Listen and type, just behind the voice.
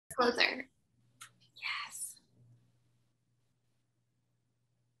Closer. Yes.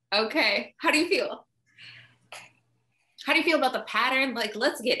 Okay. How do you feel? How do you feel about the pattern? Like,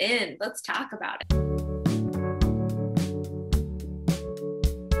 let's get in. Let's talk about it.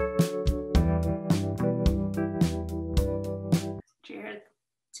 Cheers.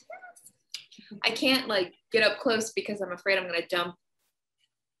 I can't like get up close because I'm afraid I'm gonna dump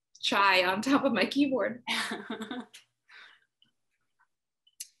chai on top of my keyboard.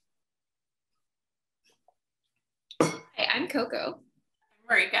 Hey, I'm Coco.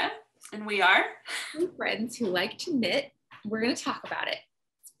 I'm Marika, and we are two friends who like to knit. We're gonna talk about it.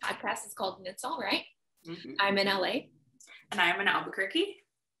 This podcast is called Knits All Right. Mm-hmm. I'm in LA. And I'm in Albuquerque.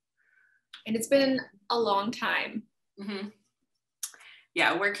 And it's been a long time. Mm-hmm.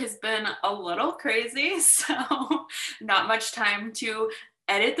 Yeah, work has been a little crazy, so not much time to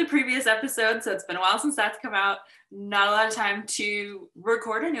edit the previous episode, so it's been a while since that's come out. Not a lot of time to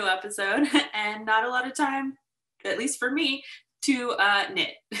record a new episode, and not a lot of time, at least for me, to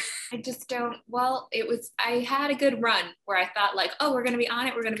knit. I just don't, well, I had a good run where I thought like, oh, we're going to be on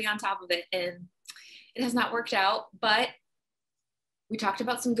it, we're going to be on top of it, and it has not worked out, but we talked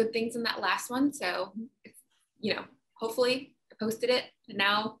about some good things in that last one, so, hopefully I posted it, and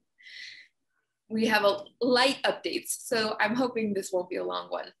now we have a light updates, so I'm hoping this won't be a long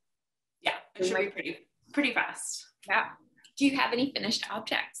one. Yeah, it should be pretty fast. Yeah. Do you have any finished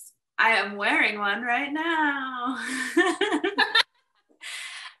objects? I am wearing one right now.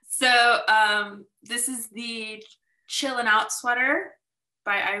 So this is the Chillin' Out sweater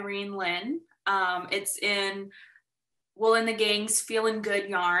by Irene Lynn. It's in Wool in the Gang's Feelin' Good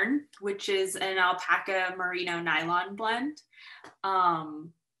yarn, which is an alpaca merino nylon blend.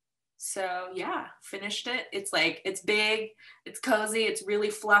 So yeah, finished it. It's big, it's cozy, it's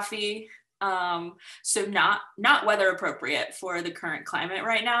really fluffy. So not weather appropriate for the current climate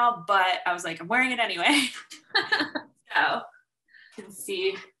right now, but I was like, I'm wearing it anyway. So you can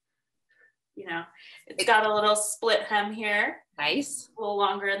see, it's got a little split hem here. Nice. A little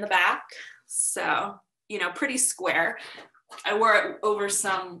longer in the back. So, pretty square. I wore it over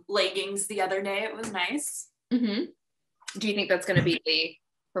some leggings the other day. It was nice. Mm-hmm. Do you think that's going to be the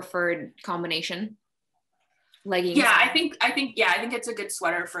preferred combination? Leggings? Yeah, I think it's a good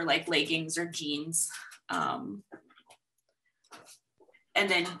sweater for like leggings or jeans. And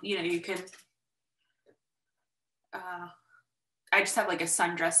then, you can, I just have like a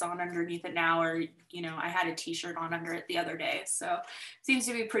sundress on underneath it now, or, I had a t-shirt on under it the other day. So it seems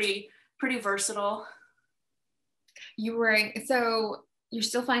to be pretty versatile. So you're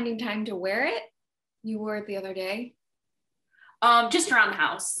still finding time to wear it? You wore it the other day? Just around the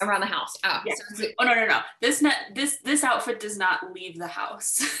house. Around the house. Oh, yeah. Oh no. This outfit does not leave the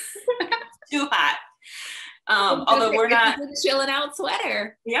house. It's too hot. Although we're not chilling out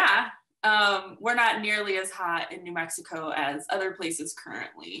sweater. Yeah. We're not nearly as hot in New Mexico as other places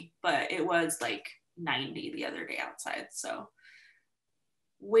currently, but it was like 90 the other day outside, so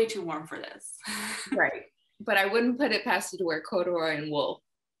way too warm for this. Right. But I wouldn't put it past you to wear corduroy and wool.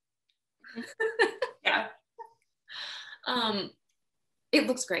 Yeah. It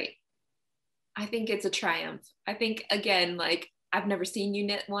looks great. I think it's a triumph. I think, again, like, I've never seen you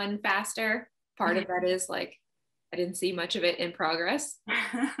knit one faster. Part of that is like, I didn't see much of it in progress.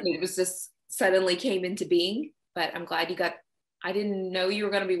 It was just suddenly came into being, but I'm glad I didn't know you were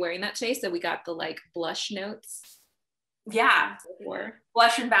going to be wearing that today. So we got the like blush notes. Yeah.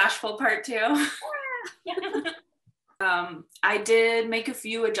 Blush and bashful part 2. I did make a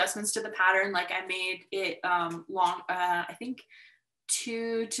few adjustments to the pattern. Like I made it long, I think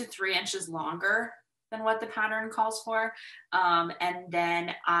 2 to 3 inches longer than what the pattern calls for. And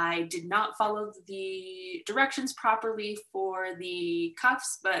then I did not follow the directions properly for the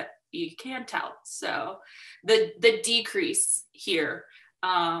cuffs, but you can tell. So the decrease here,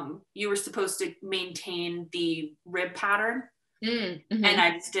 you were supposed to maintain the rib pattern, and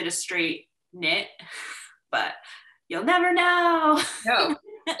I just did a straight knit, but you'll never know. No,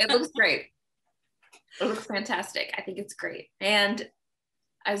 it looks great. It looks fantastic. I think it's great. And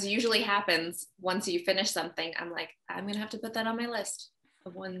as usually happens, once you finish something, I'm like, I'm going to have to put that on my list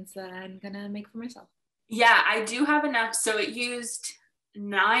of ones that I'm going to make for myself. Yeah, I do have enough. So it used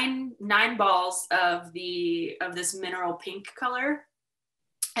nine balls of this mineral pink color.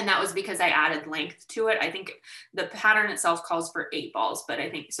 And that was because I added length to it. I think the pattern itself calls for 8 balls, but I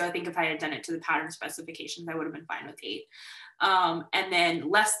think if I had done it to the pattern specifications, I would have been fine with 8. And then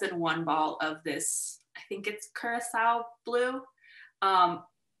less than 1 ball of this, I think it's Curasao blue.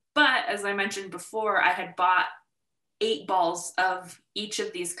 But as I mentioned before, I had bought 8 balls of each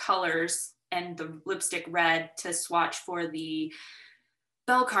of these colors and the lipstick red to swatch for the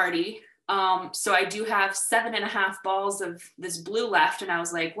Belcardi. So I do have 7.5 balls of this blue left. And I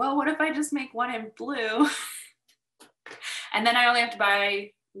was like, well, what if I just make one in blue? And then I only have to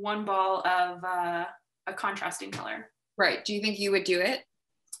buy 1 ball of a contrasting color. Right. Do you think you would do it?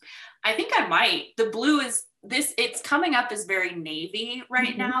 I think I might. The blue is this, it's coming up as very navy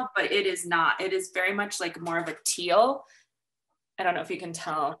right now, but it is not. It is very much like more of a teal. I don't know if you can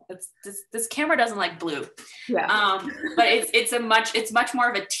tell. It's this camera doesn't like blue. Yeah. But it's much more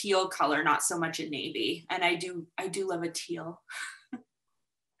of a teal color, not so much a navy. And I do love a teal.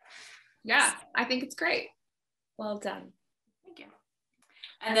 Yeah, I think it's great. Well done. Thank you.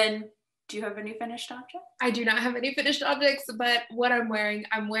 And then, do you have any finished objects? I do not have any finished objects, but what I'm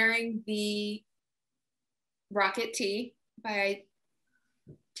wearing the Rocket Tee by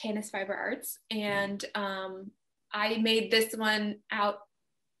Tanis Fiber Arts, and I made this one out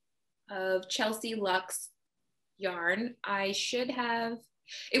of Chelsea Luxe yarn.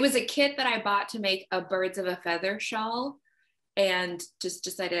 It was a kit that I bought to make a birds of a feather shawl, and just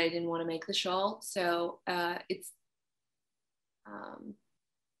decided I didn't want to make the shawl. So I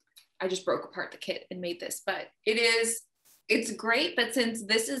just broke apart the kit and made this, but it's great. But since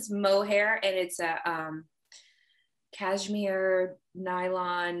this is mohair and it's a cashmere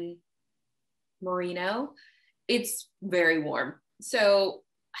nylon merino, it's very warm. So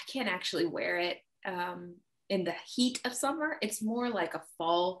I can't actually wear it in the heat of summer. It's more like a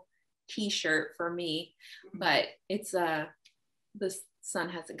fall t-shirt for me, but it's the sun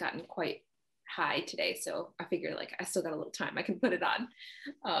hasn't gotten quite high today. So I figure like I still got a little time. I can put it on.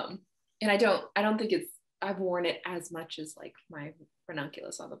 And I don't think I've worn it as much as like my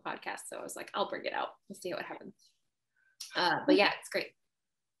ranunculus on the podcast. So I was like, I'll bring it out. We'll see what happens. But yeah, it's great.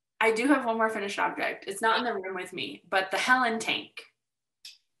 I do have one more finished object. It's not in the room with me, but the Helen tank.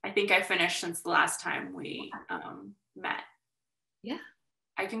 I think I finished since the last time we met. Yeah.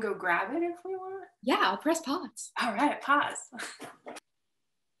 I can go grab it if we want. Yeah, I'll press pause. All right, pause.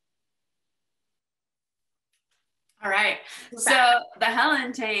 All right. So the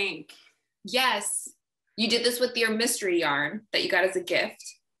Helen tank. Yes. You did this with your mystery yarn that you got as a gift.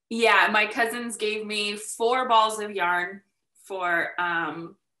 Yeah, my cousins gave me 4 balls of yarn for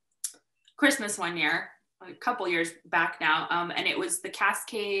Christmas one year, a couple years back now. And it was the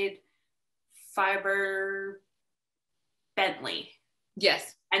Cascade fiber Bentley.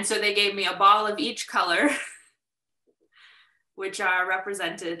 Yes. And so they gave me a ball of each color, which are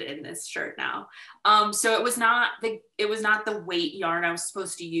represented in this shirt now. So it was not the weight yarn I was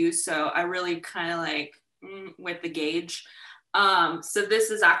supposed to use. So I really kind of like with the gauge. So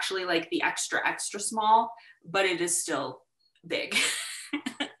this is actually like the extra small, but it is still big.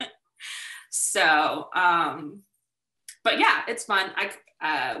 So, but yeah, it's fun.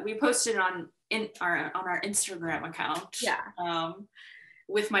 We posted on our Instagram account. Yeah.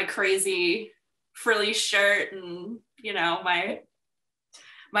 With my crazy frilly shirt and my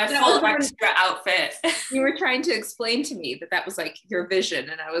full extra outfit. You were trying to explain to me that was like your vision,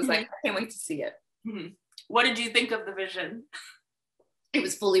 and I was like, I can't wait to see it. Mm-hmm. What did you think of the vision? It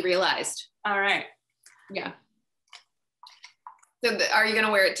was fully realized. All right. Yeah. So are you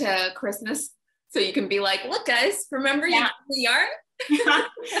gonna wear it to Christmas so you can be like, look guys, remember you got the yarn? Yeah,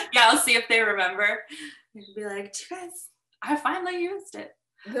 I'll see if they remember. You'll be like, guys, I finally used it.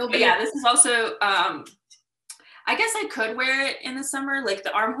 This is also I guess I could wear it in the summer. Like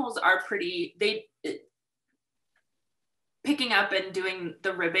the armholes are pretty, picking up and doing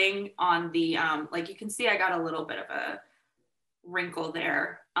the ribbing on the like you can see I got a little bit of a wrinkle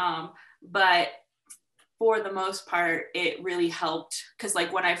there, but for the most part it really helped, because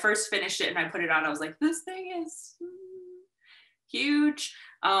like when I first finished it and I put it on, I was like, this thing is huge.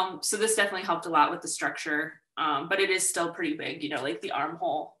 So this definitely helped a lot with the structure, but it is still pretty big, like the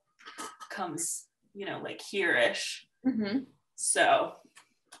armhole comes like here-ish. Mm-hmm. So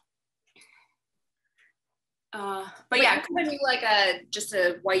but yeah, I could do like just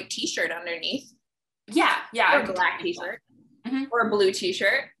a white t-shirt underneath. Yeah, or a black t-shirt. Mm-hmm. Or a blue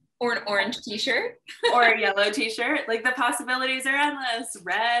t-shirt, or an orange t-shirt, or a yellow t-shirt. Like the possibilities are endless.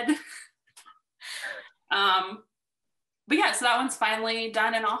 Red. But yeah, so that one's finally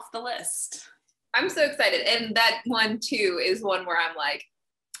done and off the list. I'm so excited, and that one too is one where I'm like,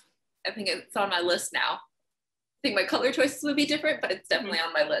 I think it's on my list now. I think my color choices would be different, but it's definitely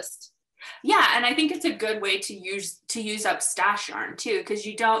on my list. Yeah, and I think it's a good way to use up stash yarn too, because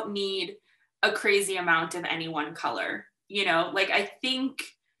you don't need a crazy amount of any one color. Like I think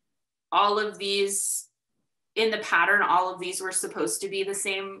all of these in the pattern, all of these were supposed to be the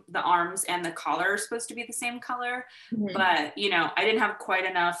same. The arms and the collar are supposed to be the same color, but I didn't have quite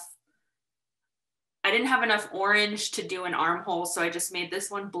enough. I didn't have enough orange to do an armhole, so I just made this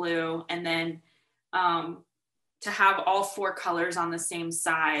one blue, and then to have all 4 colors on the same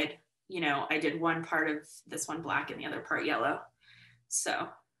side, you know, I did one part of this one black and the other part yellow. So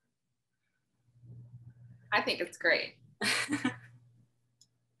I think it's great.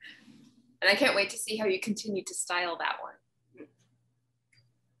 And I can't wait to see how you continue to style that one. I'm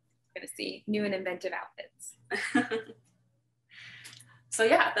gonna see new and inventive outfits. So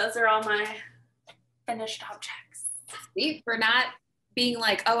yeah, those are all my finished objects. See, for not being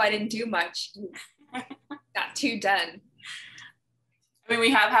like, oh, I didn't do much. Got 2 done. I mean, we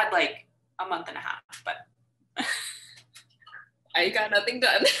have had like a month and a half, but I got nothing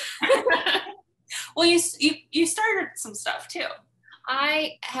done. Well, you started some stuff too.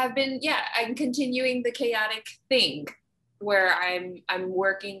 I have been, yeah, I'm continuing the chaotic thing where I'm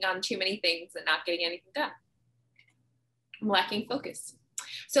working on too many things and not getting anything done. I'm lacking focus.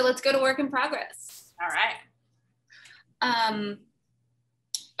 So let's go to work in progress. All right.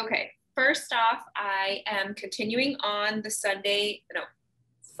 Okay, first off, I am continuing on the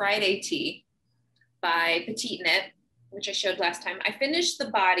Friday tee by Petite Knit, which I showed last time. I finished the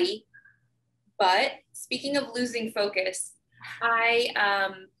body, but speaking of losing focus, I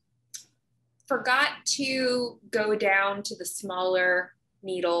forgot to go down to the smaller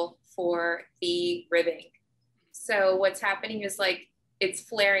needle for the ribbing. So what's happening is like it's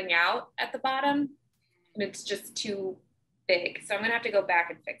flaring out at the bottom and it's just too big. So I'm gonna have to go back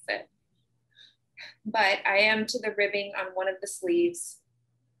and fix it. But I am to the ribbing on one of the sleeves,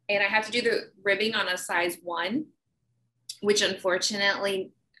 and I have to do the ribbing on a size 1, which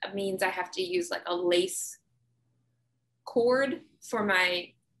unfortunately means I have to use like a lace cord for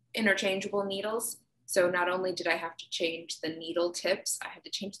my interchangeable needles. So not only did I have to change the needle tips, I had to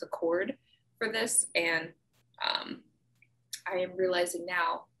change the cord for this. And I am realizing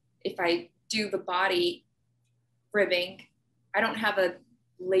now, if I do the body ribbing, I don't have a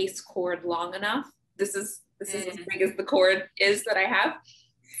lace cord long enough. This is as big as the cord is that I have.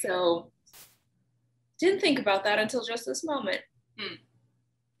 So didn't think about that until just this moment.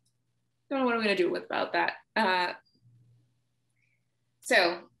 Don't know what I'm gonna do about that.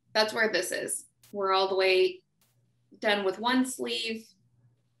 So that's where this is. We're all the way done with one sleeve.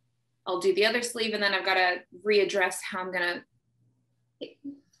 I'll do the other sleeve, and then I've got to readdress how I'm gonna,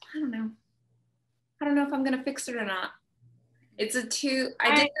 I don't know if I'm gonna fix it or not. It's a 2,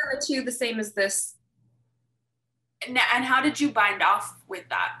 I did a 2 the same as this. And how did you bind off with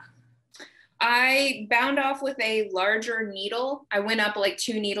that? I bound off with a larger needle. I went up like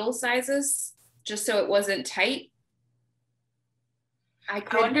 2 needle sizes just so it wasn't tight. I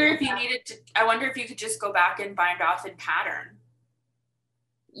wonder if you could just go back and bind off in pattern.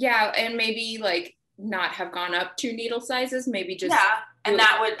 Yeah, and maybe like not have gone up 2 needle sizes, maybe just and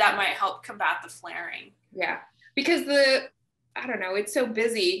that might help combat the flaring. Yeah, because I don't know, it's so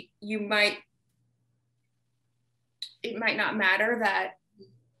busy, it might not matter that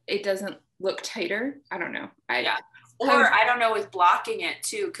it doesn't look tighter. I don't know. Or I don't know, with blocking it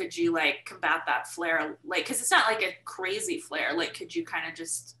too, could you like combat that flare? Like, cause it's not like a crazy flare. Like, could you kind of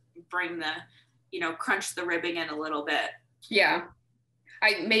just bring the, crunch the ribbing in a little bit? Yeah,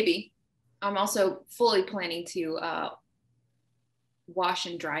 maybe. I'm also fully planning to wash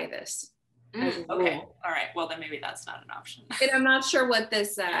and dry this. Okay. All right. Well, then maybe that's not an option. And I'm not sure what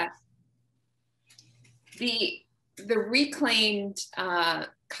this, the reclaimed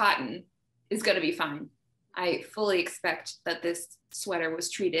cotton is going to be fine. I fully expect that this sweater was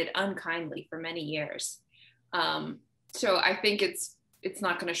treated unkindly for many years. So I think it's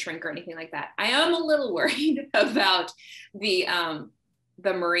not going to shrink or anything like that. I am a little worried about the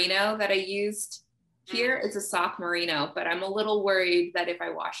merino that I used here. It's a soft merino, but I'm a little worried that if I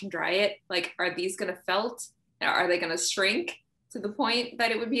wash and dry it, like, are these going to felt? Are they going to shrink to the point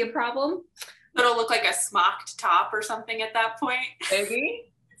that it would be a problem? It'll look like a smocked top or something at that point.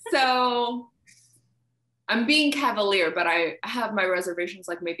 Maybe. So I'm being cavalier, but I have my reservations,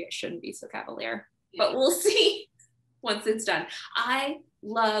 like maybe I shouldn't be so cavalier, but we'll see once it's done. I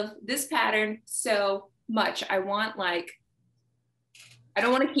love this pattern so much. I don't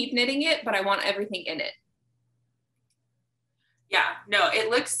want to keep knitting it, but I want everything in it. Yeah, no, it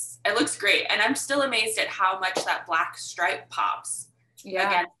looks great. And I'm still amazed at how much that black stripe pops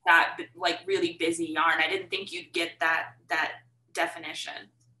against that like really busy yarn. I didn't think you'd get that definition.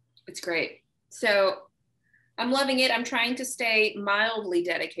 It's great. So I'm loving it. I'm trying to stay mildly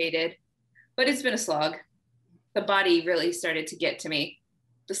dedicated, but it's been a slog. The body really started to get to me.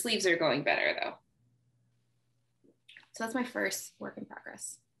 The sleeves are going better though. So that's my first work in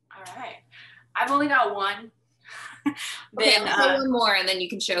progress. All right. I've only got one. Okay, I'll show one more and then you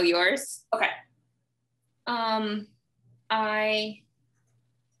can show yours. Okay. I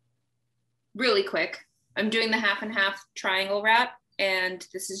really quick, I'm doing the half and half triangle wrap, and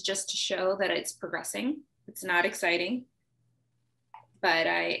this is just to show that it's progressing. It's not exciting, but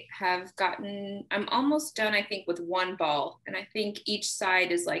I'm almost done, I think, with one ball, and I think each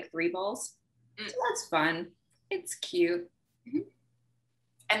side is like 3 balls. So that's fun. It's cute. Mm-hmm.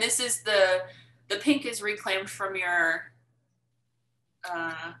 And this is the pink is reclaimed from your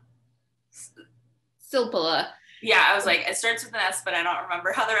Silpala. Yeah, I was like, it starts with an S, but I don't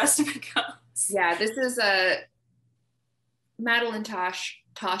remember how the rest of it goes. Yeah, this is a Madeline Tosh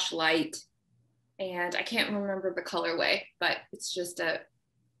Light, and I can't remember the colorway, but it's just a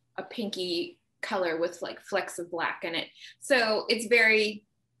pinky color with like flecks of black in it. So it's very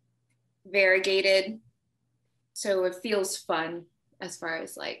variegated, so it feels fun as far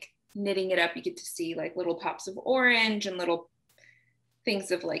as like knitting it up. You get to see like little pops of orange and little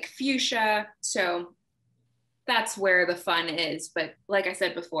things of like fuchsia. So that's where the fun is. But like I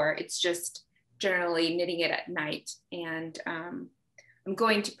said before, it's just generally knitting it at night. And I'm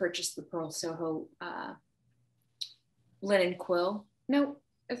going to purchase the Pearl Soho linen quill. No,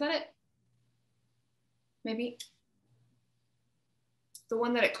 is that it? Maybe the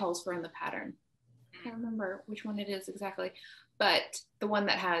one that it calls for in the pattern. I can't remember which one it is exactly, but the one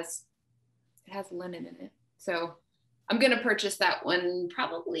that has linen in it. So I'm going to purchase that one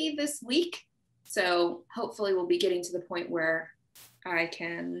probably this week. So hopefully we'll be getting to the point where I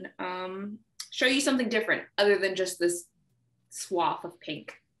can show you something different other than just this swath of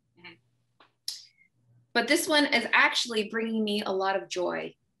pink. Mm-hmm. But this one is actually bringing me a lot of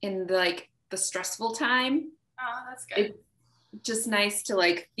joy in the stressful time. Oh, that's good. It's just nice to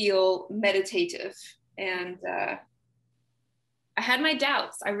like feel meditative. And I had my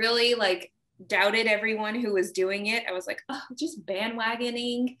doubts. I really like doubted everyone who was doing it. I was like, oh, just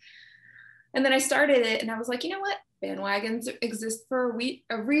bandwagoning. And then I started it and I was like, you know what? Bandwagons exist for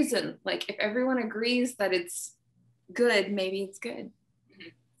a reason. Like if everyone agrees that it's good, maybe it's good. Mm-hmm.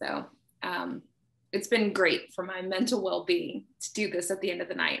 So it's been great for my mental well-being to do this at the end of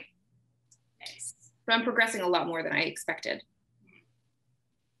the night. Nice. So I'm progressing a lot more than I expected.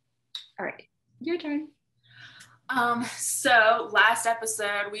 All right, your turn. So last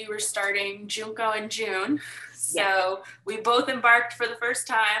episode we were starting Junko in June. So we both embarked for the first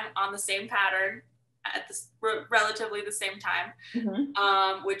time on the same pattern at relatively the same time,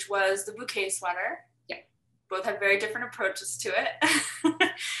 mm-hmm. Which was the bouquet sweater. Yeah. Both have very different approaches to it.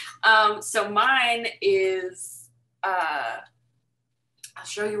 So mine is, I'll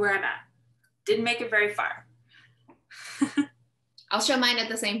show you where I'm at. Didn't make it very far. I'll show mine at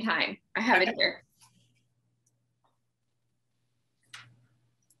the same time. I have it here.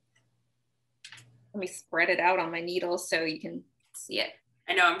 Let me spread it out on my needle so you can see it.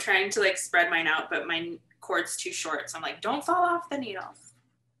 I know I'm trying to like spread mine out, but my cord's too short. So I'm like, don't fall off the needle.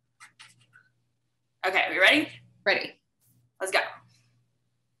 Okay, are we ready? Ready. Let's go.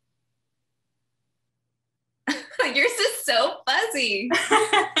 Yours is so fuzzy.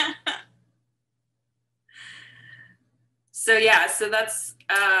 So yeah, so that's,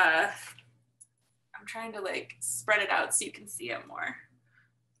 I'm trying to like spread it out so you can see it more.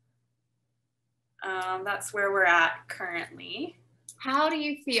 That's where we're at currently. How do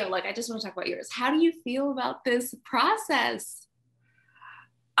you feel? Like, I just want to talk about yours. How do you feel about this process?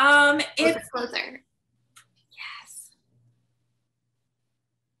 It's closer. Yes.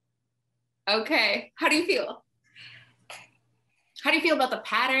 Okay. How do you feel? How do you feel about the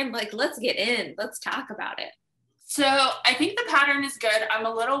pattern? Like, let's get in. Let's talk about it. So I think the pattern is good. I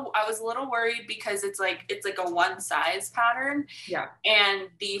was a little worried because it's like a one size pattern. Yeah. And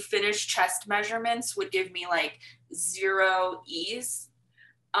the finished chest measurements would give me like 0 ease.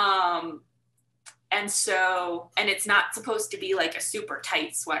 And it's not supposed to be like a super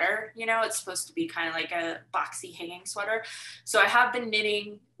tight sweater, you know, it's supposed to be kind of like a boxy hanging sweater. So I have been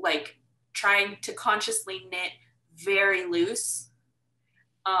knitting, like trying to consciously knit very loose.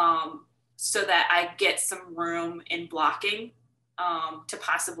 So that I get some room in blocking to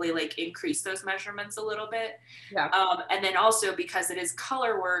possibly like increase those measurements a little bit. Yeah. And then also because it is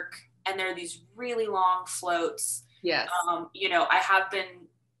color work and there are these really long floats. Yes. You know, I have been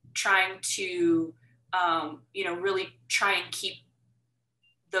trying to, you know, really try and keep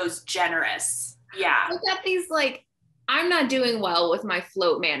those generous. Yeah. I got these like, I'm not doing well with my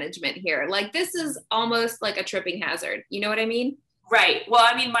float management here. Like this is almost like a tripping hazard. You know what I mean? Right. Well,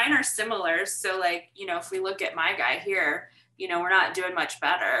 I mean, mine are similar. So like, you know, if we look at my guy here, you know, we're not doing much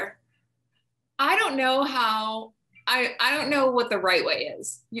better. I don't know how, I don't know what the right way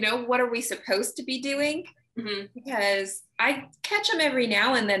is. You know, what are we supposed to be doing? Mm-hmm. Because I catch them every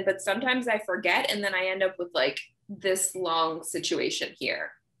now and then, but sometimes I forget, and then I end up with like this long situation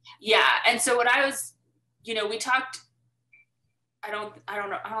here. Yeah. And so what I was, we talked, I don't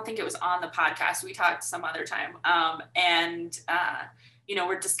know. I don't think it was on the podcast. We talked some other time.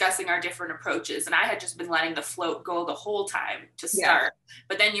 We're discussing our different approaches, and I had just been letting the float go the whole time to start. Yeah.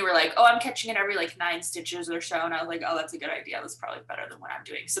 But then you were like, oh, I'm catching it every like 9 stitches or so. And I was like, oh, that's a good idea. That's probably better than what I'm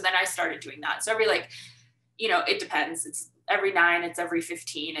doing. So then I started doing that. So every it depends. It's every 9, it's every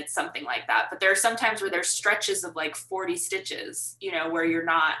 15, it's something like that. But there are some times where there's stretches of like 40 stitches, where you're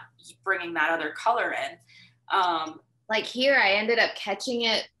not bringing that other color in. Like here, I ended up catching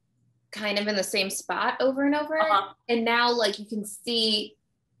it kind of in the same spot over and over. And now like you can see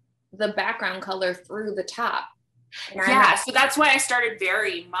the background color through the top. So that's why I started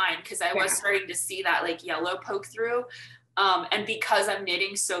varying mine, because I was starting to see that like yellow poke through. And because I'm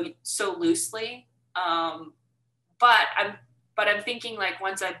knitting so loosely, but I'm thinking like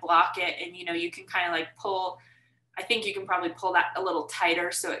once I block it and you can kind of like pull, I think you can probably pull that a little tighter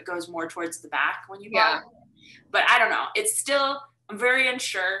so it goes more towards the back when you block it. But I don't know. It's still, I'm very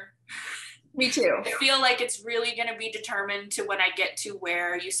unsure. Me too. I feel like it's really going to be determined to when I get to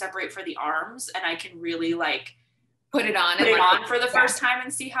where you separate for the arms and I can really like put it on for the first time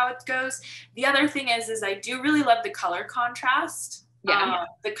and see how it goes. The other thing is I do really love the color contrast.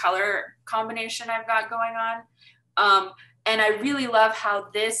 The color combination I've got going on. And I really love how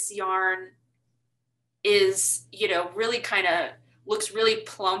this yarn is, really kind of looks really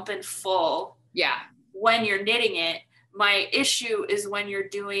plump and full. Yeah. When you're knitting it. My issue is when you're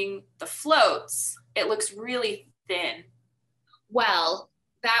doing the floats, it looks really thin. Well,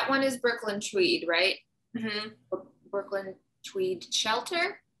 that one is Brooklyn Tweed, right? Mm-hmm. Brooklyn Tweed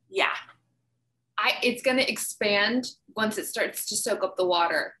Shelter? Yeah. It's going to expand once it starts to soak up the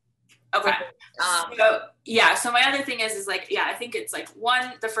water. Okay. So my other thing is like, I think it's like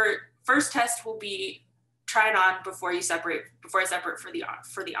the first test will be try it on before I separate for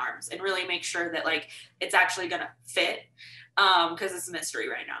the arms and really make sure that like it's actually gonna fit, because it's a mystery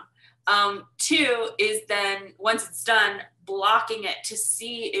right now. 2 is then once it's done, blocking it to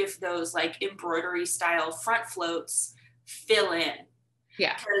see if those like embroidery style front floats fill in.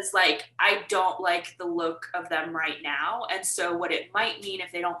 Yeah. Because like I don't like the look of them right now, and so what it might mean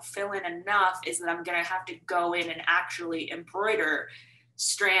if they don't fill in enough is that I'm gonna have to go in and actually embroider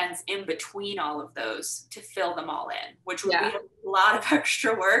strands in between all of those to fill them all in, which would be a lot of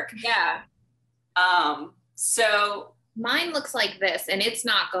extra work. Yeah. So mine looks like this, and it's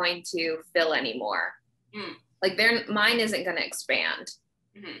not going to fill anymore. Like mine isn't going to expand.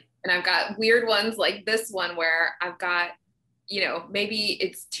 Mm-hmm. And I've got weird ones like this one where I've got, maybe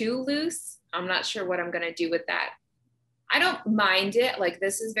it's too loose. I'm not sure what I'm going to do with that. I don't mind it. Like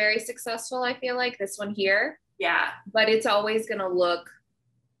this is very successful. I feel like this one here. Yeah. But it's always going to look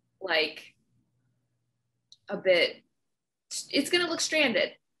like it's going to look stranded.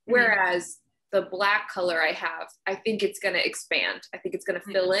 Mm-hmm. Whereas the black color I have, I think it's going to expand. I think it's going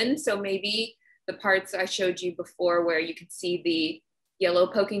to fill in. So maybe the parts I showed you before where you could see the yellow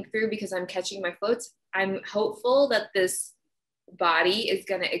poking through because I'm catching my floats, I'm hopeful that this body is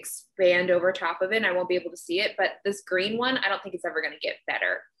going to expand over top of it and I won't be able to see it. But this green one, I don't think it's ever going to get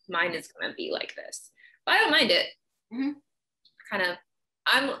better. Mine is going to be like this. But I don't mind it. Mm-hmm. Kind of,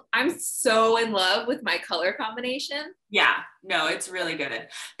 I'm so in love with my color combination. Yeah, no, it's really good.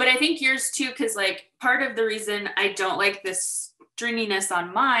 But I think yours too, because like part of the reason I don't like this stringiness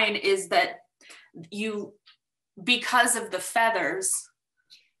on mine is that because of the feathers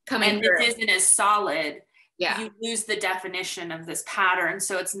and this isn't as solid, you lose the definition of this pattern,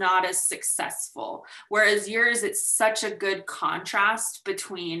 so it's not as successful. Whereas yours, it's such a good contrast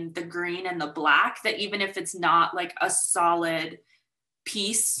between the green and the black that even if it's not like a solid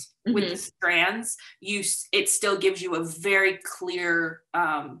piece with the strands, it still gives you a very clear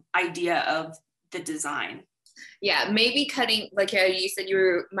idea of the design. Yeah, maybe cutting, like you said,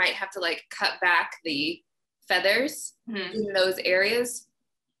 you might have to like cut back the feathers in those areas.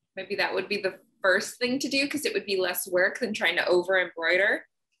 Maybe that would be the first thing to do because it would be less work than trying to over embroider.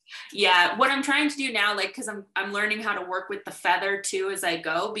 Yeah, what I'm trying to do now, like, because I'm learning how to work with the feather too as I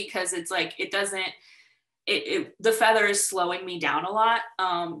go, because it's like the feather is slowing me down a lot,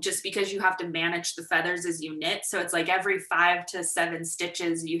 just because you have to manage the feathers as you knit. So it's like every 5 to 7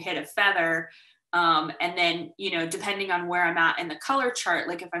 stitches you hit a feather, and then depending on where I'm at in the color chart,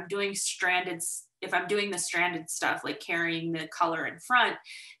 like if I'm doing the stranded stuff, like carrying the color in front,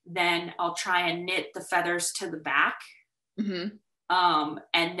 then I'll try and knit the feathers to the back.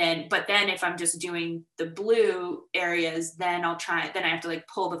 But then if I'm just doing the blue areas, then I have to like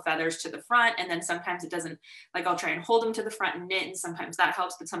pull the feathers to the front. And then sometimes it doesn't, like I'll try and hold them to the front and knit. And sometimes that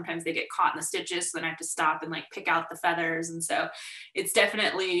helps, but sometimes they get caught in the stitches. So then I have to stop and like pick out the feathers. And so it's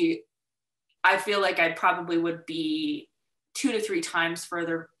definitely, I feel like I probably would be 2 to 3 times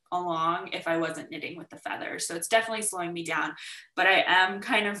further along if I wasn't knitting with the feathers. So it's definitely slowing me down, but I am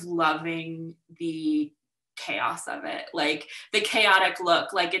kind of loving the chaos of it, like the chaotic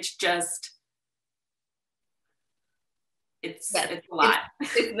look. Like it's just, it's a lot.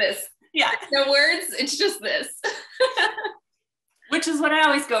 It's this. Yeah. No words. It's just this. Which is what I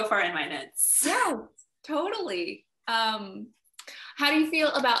always go for in my knits. Yeah, totally. How do you feel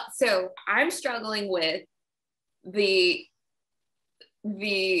about, so I'm struggling with the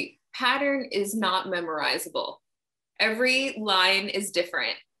pattern is not memorizable. Every line is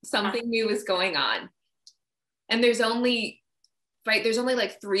different. Something new is going on. And there's only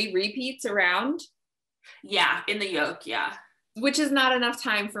like 3 repeats around. Yeah, in the yoke, yeah. Which is not enough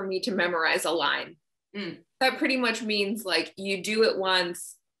time for me to memorize a line. That pretty much means like you do it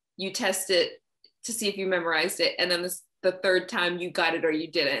once, you test it to see if you memorized it, and then the third time you got it or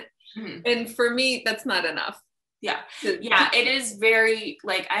you didn't. And for me, that's not enough. Yeah. Yeah, it is very,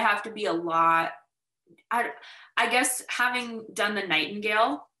 like, I have to be a lot, I guess having done the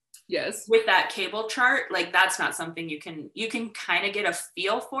Nightingale, yes, with that cable chart, like that's not something you can kind of get a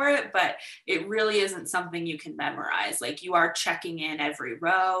feel for it, but it really isn't something you can memorize. Like you are checking in every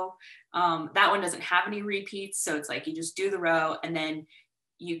row. That one doesn't have any repeats, so it's like you just do the row and then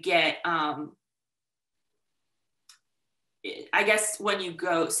you get I guess when you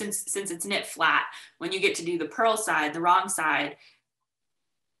go, since it's knit flat, when you get to do the purl side, the wrong side,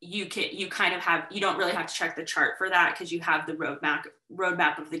 you don't really have to check the chart for that because you have the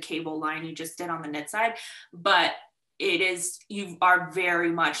roadmap of the cable line you just did on the knit side. But you are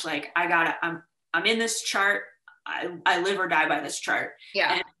very much like, I'm in this chart. I live or die by this chart.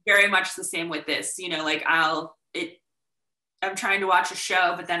 Yeah. And very much the same with this, like I'm trying to watch a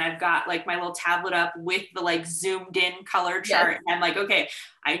show, but then I've got like my little tablet up with the like zoomed in color chart. Yes. And I'm like, okay,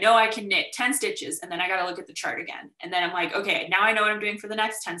 I know I can knit 10 stitches and then I got to look at the chart again. And then I'm like, okay, now I know what I'm doing for the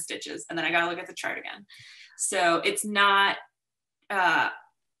next 10 stitches. And then I got to look at the chart again. So it's not, I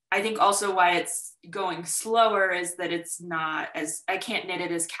think also why it's going slower is that it's not as, I can't knit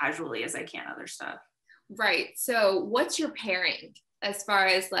it as casually as I can other stuff. Right. So what's your pairing as far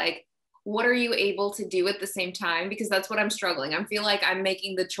as like, what are you able to do at the same time? Because that's what I'm struggling. I feel like I'm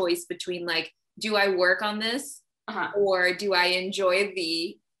making the choice between like, do I work on this or do I enjoy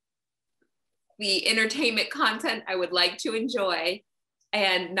the entertainment content I would like to enjoy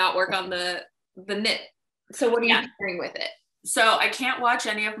and not work on the knit? So what are you doing with it? So I can't watch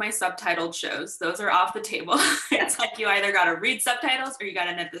any of my subtitled shows. Those are off the table. It's like you either got to read subtitles or you got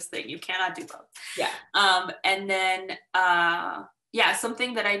to knit this thing. You cannot do both. Yeah. And then,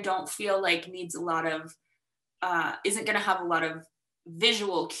 something that I don't feel like needs a lot of, isn't going to have a lot of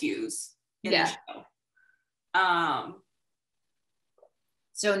visual cues in the show.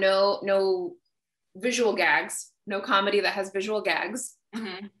 So no visual gags, no comedy that has visual gags.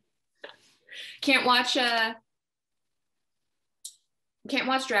 Mm-hmm. Can't watch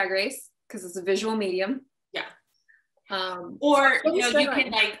Drag Race because it's a visual medium. Yeah. You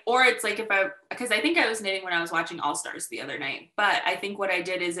can like, or it's like because I think I was knitting when I was watching All Stars the other night, but I think what I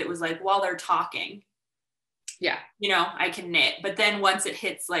did is it was like while they're talking, I can knit. But then once it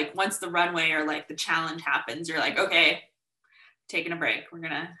hits, like once the runway or like the challenge happens, you're like, okay, taking a break. We're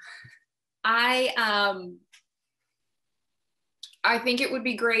gonna. I think it would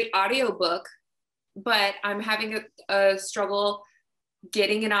be great audiobook, but I'm having a struggle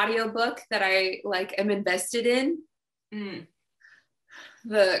getting an audiobook that I like am invested in.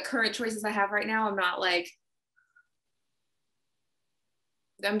 The current choices I have right now,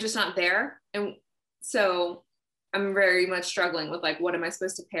 I'm just not there. And so I'm very much struggling with like, what am I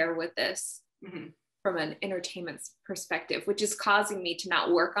supposed to pair with this from an entertainment perspective, which is causing me to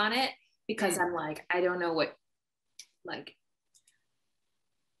not work on it because I'm like, I don't know what, like,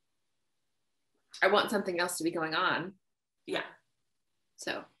 I want something else to be going on. Yeah.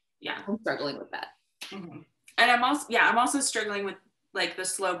 So I'm struggling with that. Mm-hmm. And I'm also struggling with like the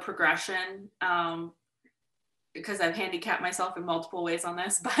slow progression because I've handicapped myself in multiple ways on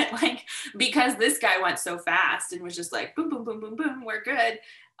this, but like because this guy went so fast and was just like boom, boom, boom, boom, boom, we're good.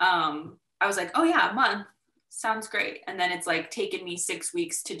 I was like, oh yeah, a month sounds great. And then it's like taken me 6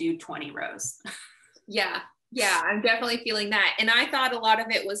 weeks to do 20 rows. Yeah, I'm definitely feeling that. And I thought a lot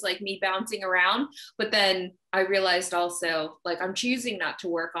of it was like me bouncing around, but then I realized also like I'm choosing not to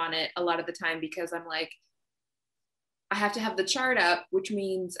work on it a lot of the time because I'm like, I have to have the chart up, which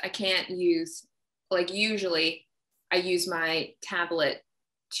means I can't use, like usually I use my tablet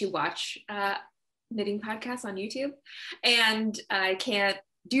to watch knitting podcasts on YouTube, and I can't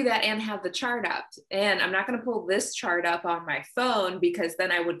do that and have the chart up. And I'm not going to pull this chart up on my phone because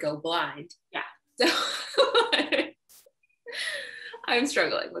then I would go blind. Yeah. So I'm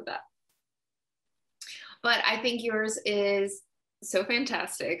struggling with that. But I think yours is so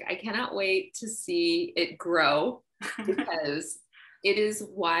fantastic. I cannot wait to see it grow because it is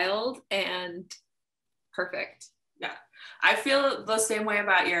wild and perfect. Yeah. I feel the same way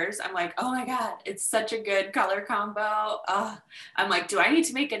about yours. I'm like, oh my God, it's such a good color combo. I'm like, do I need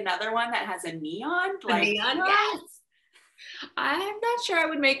to make another one that has a neon? Like, a neon, yes. I'm not sure I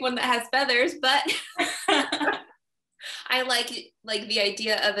would make one that has feathers, but I like the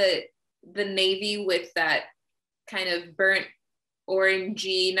idea of the navy with that kind of burnt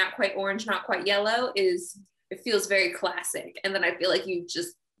orangey, not quite orange, not quite yellow, it feels very classic. And then I feel like you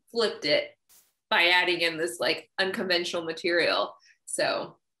just flipped it by adding in this like unconventional material.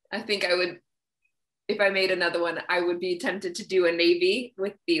 So I think I would, if I made another one, I would be tempted to do a navy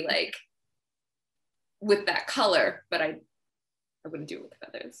with the like, with that color, but I wouldn't do it with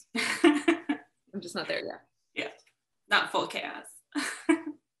feathers. I'm just not there yet. Yeah, not full chaos.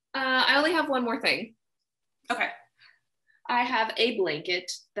 I only have one more thing. Okay. I have a blanket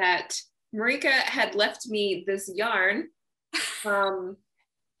that Marika had left me this yarn from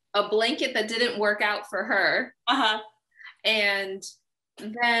a blanket that didn't work out for her. And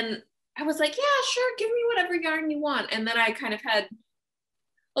then I was like, yeah, sure, give me whatever yarn you want. And then I kind of had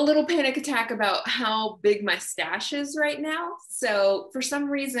a little panic attack about how big my stash is right now. So for some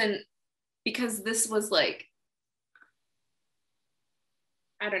reason, because this was like,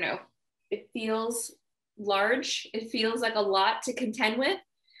 I don't know, it feels large. It feels like a lot to contend with.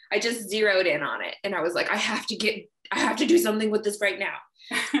 I just zeroed in on it. And I was like, I have to do something with this right now.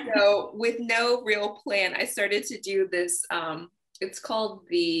 So with no real plan, I started to do this. It's called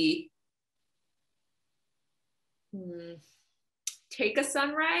the Take in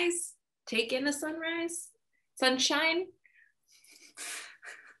a Sunrise, Sunshine.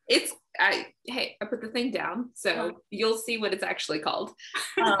 I put the thing down, so you'll see what it's actually called.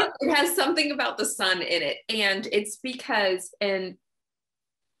 It has something about the sun in it, and it's because, and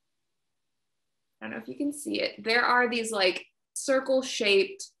I don't know if you can see it, there are these like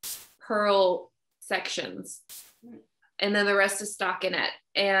circle-shaped pearl sections, and then the rest is stockinette,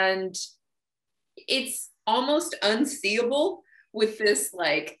 and it's almost unseeable with this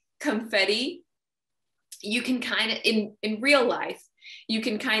like confetti. You can kind of, in real life, you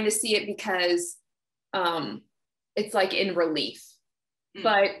can kind of see it because it's like in relief,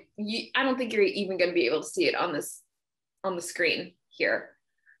 but I don't think you're even going to be able to see it on the screen here.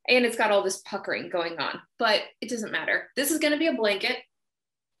 And it's got all this puckering going on, but it doesn't matter. This is going to be a blanket,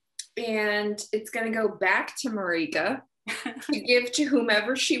 and it's going to go back to Marika to give to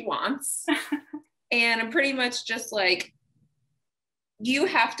whomever she wants. And I'm pretty much just like, you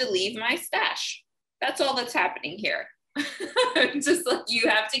have to leave my stash. That's all that's happening here. Just like, you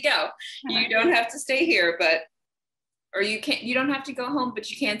have to go. You don't have to stay here, or you don't have to go home,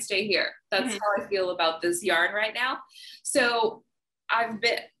 but you can't stay here. That's how I feel about this yarn right now. So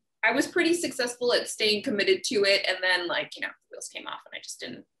I was pretty successful at staying committed to it. And then the wheels came off and I just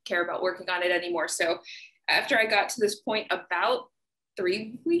didn't care about working on it anymore. So after I got to this point about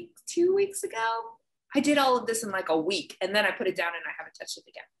 2 weeks ago, I did all of this in like a week, and then I put it down and I haven't touched it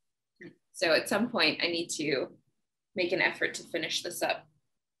again. So at some point I need to make an effort to finish this up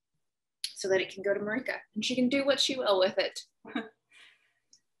so that it can go to Marika and she can do what she will with it.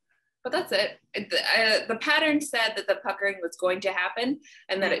 But that's it. The pattern said that the puckering was going to happen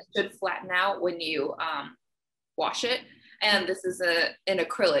and that it should flatten out when you wash it. And this is an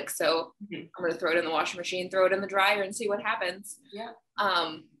acrylic, so I'm going to throw it in the washing machine, throw it in the dryer, and see what happens. Yeah.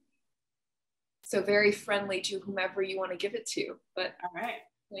 So very friendly to whomever you want to give it to. But all right,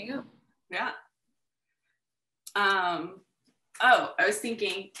 there you go. Yeah. I was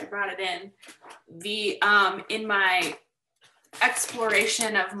thinking, I brought it in. In my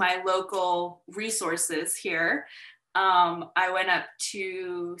exploration of my local resources here, I went up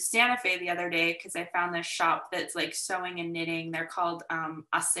to Santa Fe the other day because I found this shop that's like sewing and knitting. They're called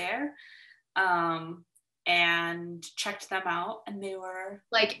Hacer, and checked them out, and they were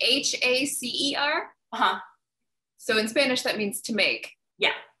like HACER. So in Spanish that means to make.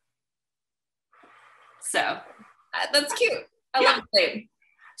 Yeah. So that's cute. I love the name.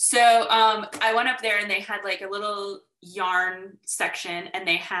 So I went up there and they had like a little yarn section, and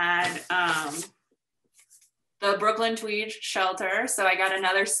they had the Brooklyn Tweed shelter. So I got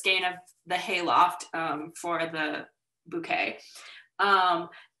another skein of the Hayloft for the Bouquet.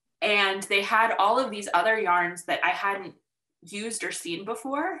 And they had all of these other yarns that I hadn't used or seen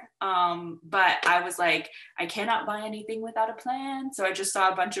before. But I was like, I cannot buy anything without a plan. So I just saw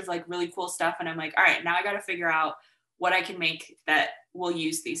a bunch of like really cool stuff. And I'm like, all right, now I got to figure out what I can make that will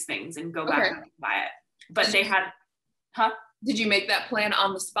use these things and go back and buy it. But they had, Did you make that plan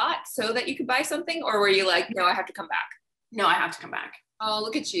on the spot so that you could buy something? Or were you like, no, I have to come back? No, I have to come back. Oh,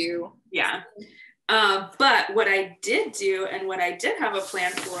 look at you. Yeah. But what I did do and what I did have a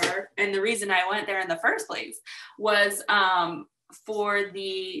plan for, and the reason I went there in the first place was for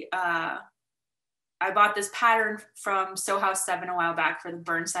the, I bought this pattern from Sew House 7 a while back for the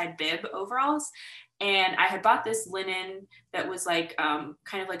Burnside bib overalls. And I had bought this linen that was like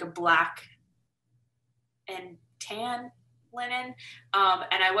kind of like a black and tan linen.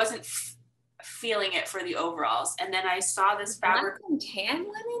 And I wasn't feeling it for the overalls. And then I saw this fabric. Black and tan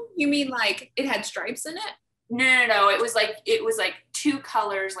linen? You mean like it had stripes in it? No. It was like two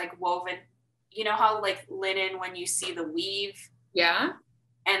colors like woven. You know how like linen when you see the weave? Yeah.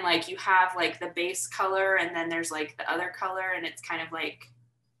 And like you have like the base color and then there's like the other color and it's kind of like.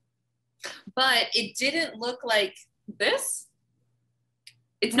 But it didn't look like this?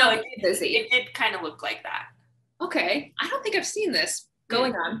 It did kind of look like that. Okay. I don't think I've seen this.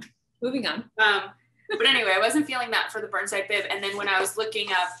 Going on. Moving on. But anyway, I wasn't feeling that for the Burnside bib. And then when I was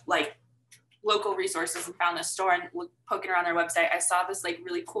looking up like local resources and found this store and poking around their website, I saw this like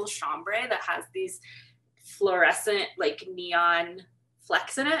really cool chambray that has these fluorescent like neon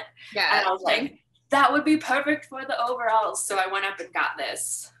flecks in it. Yeah. And I was like, that would be perfect for the overalls. So I went up and got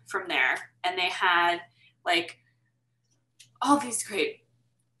this from there. And they had like all these great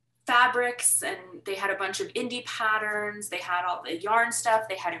fabrics and they had a bunch of indie patterns. They had all the yarn stuff.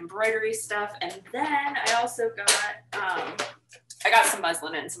 They had embroidery stuff. And then I also got, I got some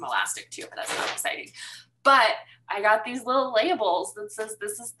muslin and some elastic too, but that's not exciting. But I got these little labels that says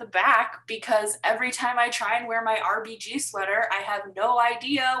this is the back because every time I try and wear my RBG sweater, I have no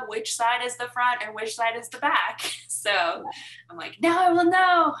idea which side is the front and which side is the back. So I'm like, now I will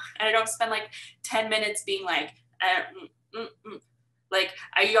know. And I don't spend like 10 minutes being like, like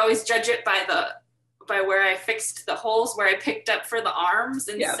I always judge it by where I fixed the holes where I picked up for the arms.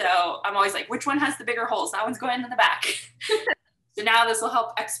 And so I'm always like, which one has the bigger holes? That one's going in the back. So now this will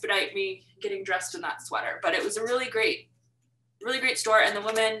help expedite me getting dressed in that sweater. But it was a really great store. And the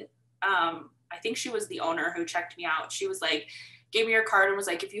woman, I think she was the owner who checked me out. She was like, gave me her card and was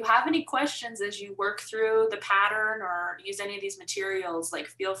like, if you have any questions as you work through the pattern or use any of these materials, like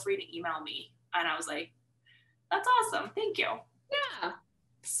feel free to email me. And I was like, that's awesome. Thank you. Yeah.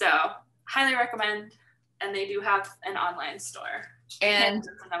 So highly recommend. And they do have an online store. And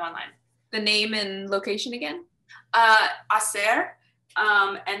them online. The name and location again? Acer.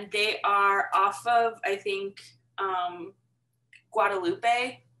 And they are off of, I think,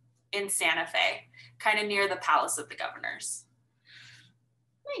 Guadalupe in Santa Fe, kind of near the Palace of the Governors.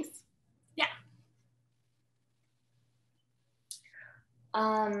 Nice. Yeah.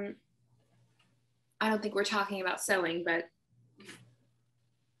 I don't think we're talking about sewing, but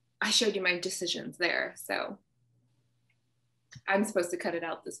I showed you my decisions there, so I'm supposed to cut it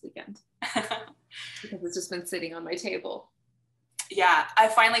out this weekend because it's just been sitting on my table. Yeah, I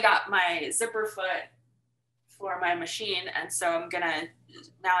finally got my zipper foot for my machine, and so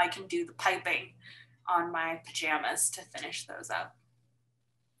now I can do the piping on my pajamas to finish those up.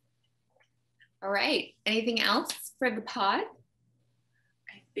 All right, anything else for the pod?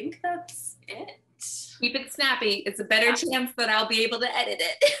 I think that's it. Keep it snappy. It's a better chance that I'll be able to edit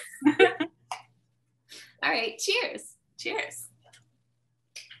it. All right, cheers. Cheers.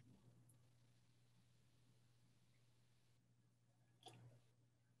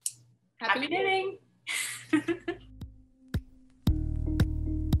 Happy knitting.